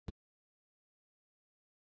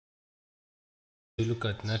We look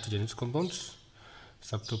at nitrogen compounds.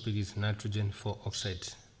 Subtopic is nitrogen 4 oxide.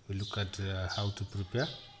 We look at how to prepare,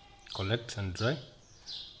 collect and dry.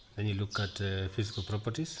 Then you look at physical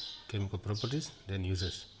properties, chemical properties, then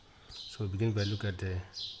uses. So we begin by looking at the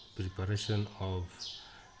preparation of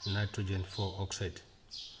nitrogen 4 oxide.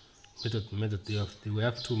 We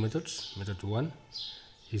have two methods. Method 1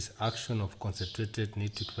 is action of concentrated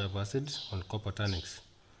nitric 5 acid on copper tannings.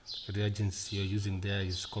 Reagents you're using there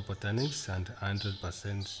is copper tannings and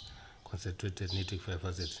 100% concentrated nitric 5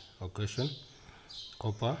 acid. Occasion: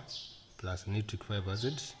 copper plus nitric 5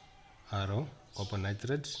 acid, arrow copper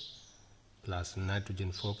nitrate plus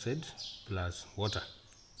nitrogen 4 oxide plus water.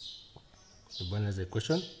 The balance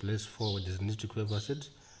equation: place 4 where there's nitric 5 acid,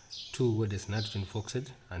 2 where there's nitrogen 4 oxide,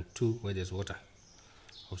 and 2 where there's water.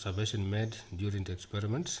 Observation made during the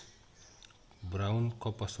experiment: brown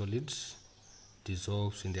copper solids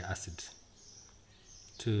dissolves in the acid.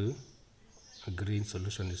 2. A green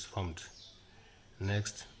solution is formed.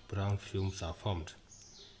 Next, brown fumes are formed.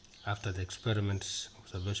 After the experiment,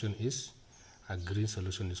 observation is a green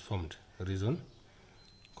solution is formed. Reason: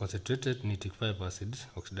 concentrated nitric 5 acid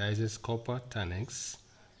oxidizes copper tannings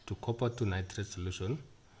to copper 2 nitrate solution,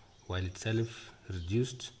 while itself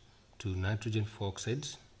reduced to nitrogen 4 oxide,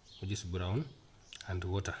 which is brown, and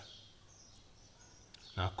water.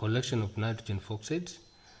 Now, collection of nitrogen 4 oxide,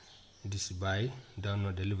 it is by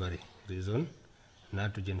downward delivery. Reason: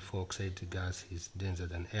 nitrogen 4 oxide gas is denser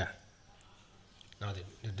than air. Now,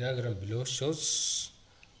 the diagram below shows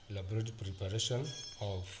laboratory preparation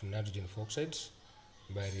of nitrogen 4 oxide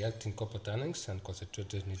by reacting copper tannings and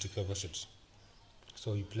concentrated nitric 5 acid.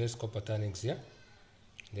 So you place copper tannings here,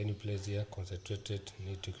 then you place here concentrated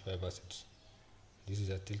nitric 5 acid. This is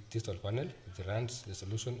a distal funnel. It runs the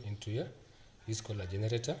solution into here. This is called a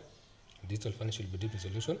generator. Distal funnel should be deep in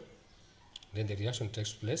solution. Then the reaction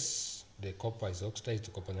takes place. The copper is oxidized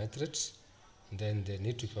to copper nitrate. Then the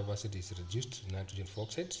nitric 5 acid is reduced to nitrogen 4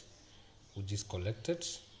 oxide, which is collected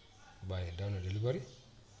by downward delivery.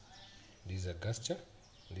 This is a gas chamber.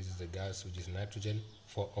 This is the gas, which is nitrogen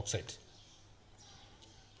 4 oxide.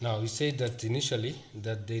 Now, we say that initially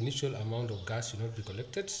that the initial amount of gas should not be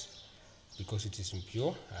collected because it is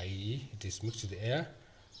impure, i.e. it is mixed with the air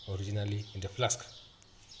originally in the flask.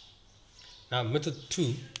 Now, method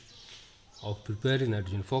 2 of preparing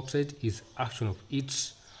nitrogen 4 oxide is action of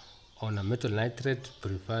heat on a metal nitrate,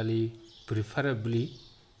 preferably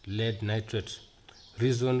lead nitrate.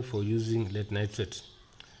 Reason for using lead nitrate: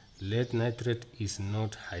 lead nitrate is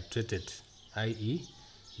not hydrated, i.e.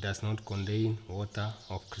 does not contain water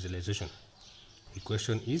of crystallization.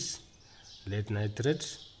 Equation is lead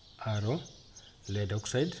nitrate arrow lead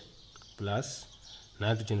oxide plus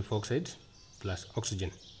nitrogen 4 oxide plus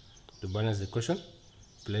oxygen. To balance the equation,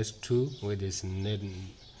 place 2 where there's lead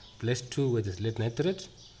nitrate,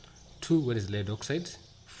 2 where there's lead oxide,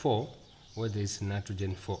 4 where there's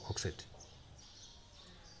nitrogen 4 oxide.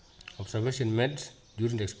 Observation made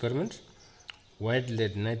during the experiment: white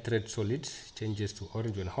lead nitrate solid changes to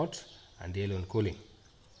orange when hot and yellow when cooling.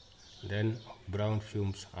 Then brown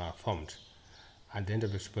fumes are formed. At the end of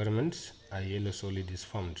the experiment, a yellow solid is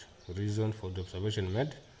formed. Reason for the observation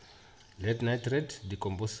made: lead nitrate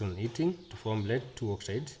decomposes on heating to form lead 2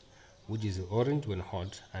 oxide, which is orange when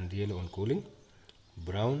hot and yellow on cooling,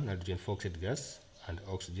 brown nitrogen 4 oxide gas, and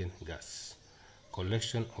oxygen gas.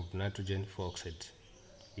 Collection of nitrogen 4 oxide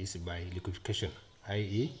is by liquefaction,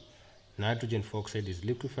 i.e. nitrogen 4 oxide is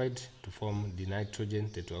liquefied to form the nitrogen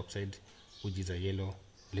tetraoxide, which is a yellow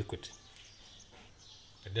liquid.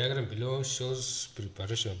 The diagram below shows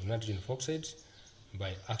preparation of nitrogen 4 oxide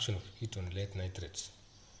by action of heat on lead nitrate.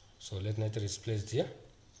 So lead nitrate is placed here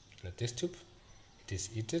in a test tube. It is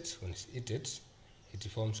heated. When it's heated, it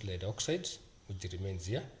forms lead oxide, which remains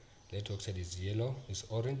here. Lead oxide is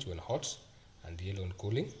orange when hot and yellow when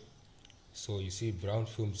cooling. So you see brown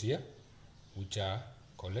fumes here, which are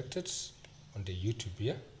collected on the U-tube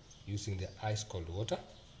here using the ice cold water.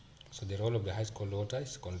 So the role of the ice cold water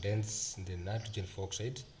is condense the nitrogen 4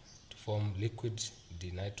 oxide to form liquid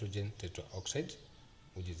dinitrogen tetraoxide,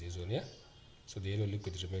 which is this one here. So the yellow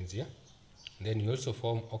liquid remains here. Then you also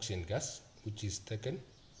form oxygen gas, which is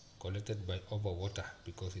collected by over water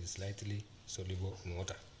because it is slightly soluble in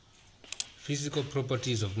water. Physical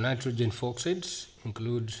properties of nitrogen 4 oxide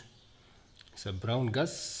include: it's a brown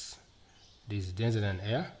gas, it is denser than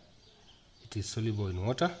air, it is soluble in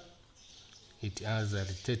water, it has a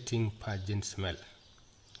irritating pungent smell.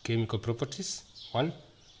 Chemical properties: 1.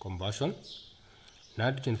 Combustion.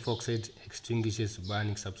 Nitrogen 4 oxide extinguishes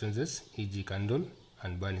burning substances, e.g. candle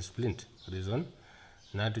and burning splint. Reason: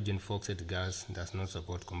 nitrogen 4 oxide gas does not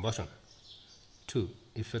support combustion. 2.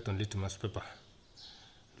 Effect on litmus paper.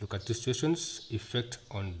 look at two situations. Effect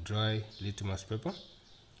on dry litmus paper.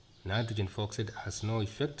 Nitrogen oxide has no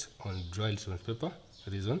effect on dry litmus paper.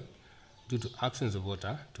 Reason: due to absence of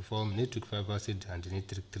water to form nitric 5 acid and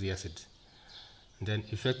nitric 3 acid. Then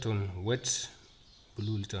effect on wet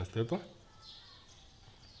blue litmus paper.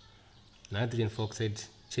 Nitrogen oxide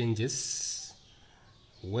changes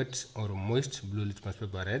wet or moist blue litmus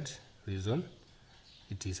paper red. Reason: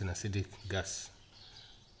 it is an acidic gas.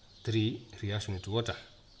 3. Reaction with water.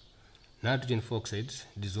 Nitrogen oxide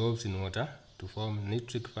dissolves in water to form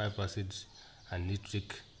nitric 5 acid and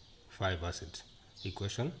nitric 5 acid.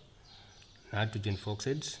 Equation: nitrogen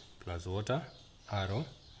oxide plus water, arrow,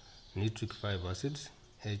 nitric 5 acid,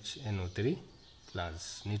 HNO3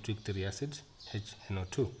 plus nitric 3 acid,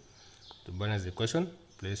 HNO2. To balance the equation,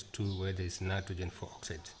 place 2 where there is nitrogen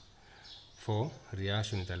oxide. 4.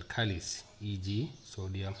 Reaction with alkalis, e.g.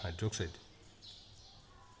 sodium hydroxide.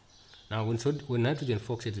 Now, when nitrogen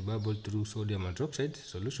oxide is bubbled through sodium hydroxide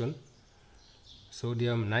solution,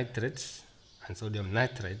 sodium nitrates and sodium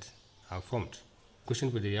nitrate are formed.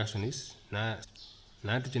 Question for the reaction is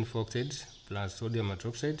nitrogen oxide plus sodium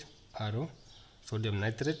hydroxide, arrow, sodium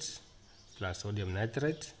nitrates plus sodium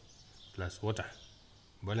nitrate plus water.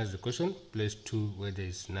 Balance the question, place 2 where there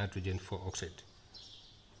is nitrogen oxide.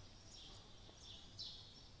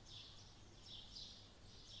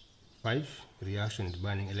 Five. Reaction with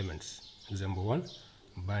burning elements. Example 1.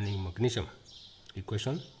 Burning magnesium.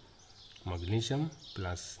 Equation: magnesium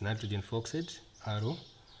plus nitrogen oxide, arrow,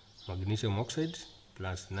 magnesium oxide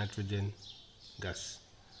plus nitrogen gas.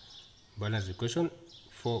 Balance the equation: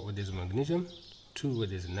 4 where there is magnesium, 2 where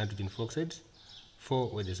there is nitrogen oxide, 4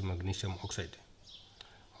 where there is magnesium oxide.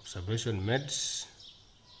 Observation made: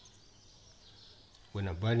 when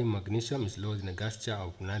a burning magnesium is lowered in a gas chamber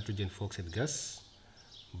of nitrogen oxide gas,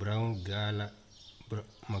 brown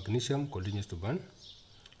magnesium continues to burn.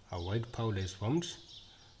 A white powder is formed.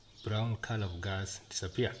 Brown color of gas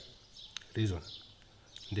disappear. Reason: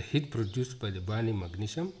 the heat produced by the burning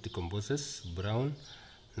magnesium decomposes brown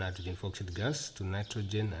nitrogen oxide gas to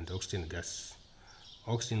nitrogen and oxygen gas.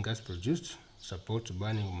 Oxygen gas produced supports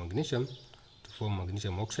burning of magnesium to form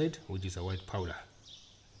magnesium oxide, which is a white powder.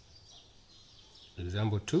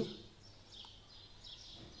 Example 2.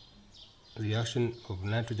 Reaction of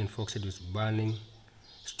nitrogen oxide with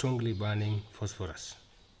strongly burning phosphorus.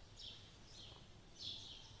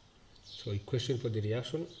 So equation for the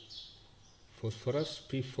reaction: phosphorus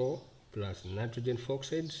P4 plus nitrogen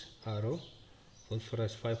oxide, arrow,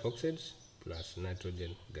 phosphorus 5 oxides plus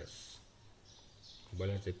nitrogen gas.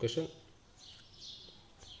 Balance the equation.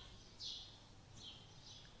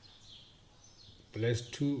 Place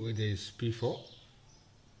 2 where there is P4,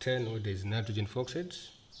 10 where there is nitrogen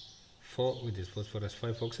oxides, 4 where there is phosphorus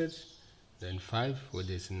 5 oxides, then 5 where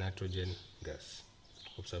there is nitrogen gas.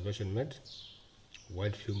 Observation made: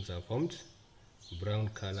 white fumes are formed. Brown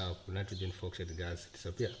color of nitrogen oxide gas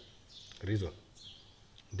disappear. Reason: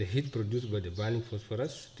 the heat produced by the burning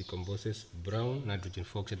phosphorus decomposes brown nitrogen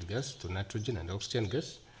oxide gas to nitrogen and oxygen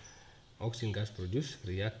gas. Oxygen gas produced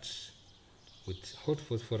reacts with hot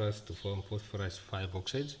phosphorus to form phosphorus 5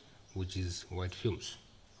 oxide, which is white fumes.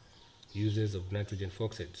 Uses of nitrogen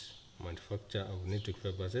oxides: manufacture of nitric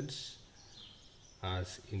 5 acids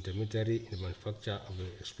as intermediary in the manufacture of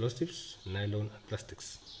explosives, nylon and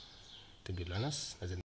plastics. Thank you, learners.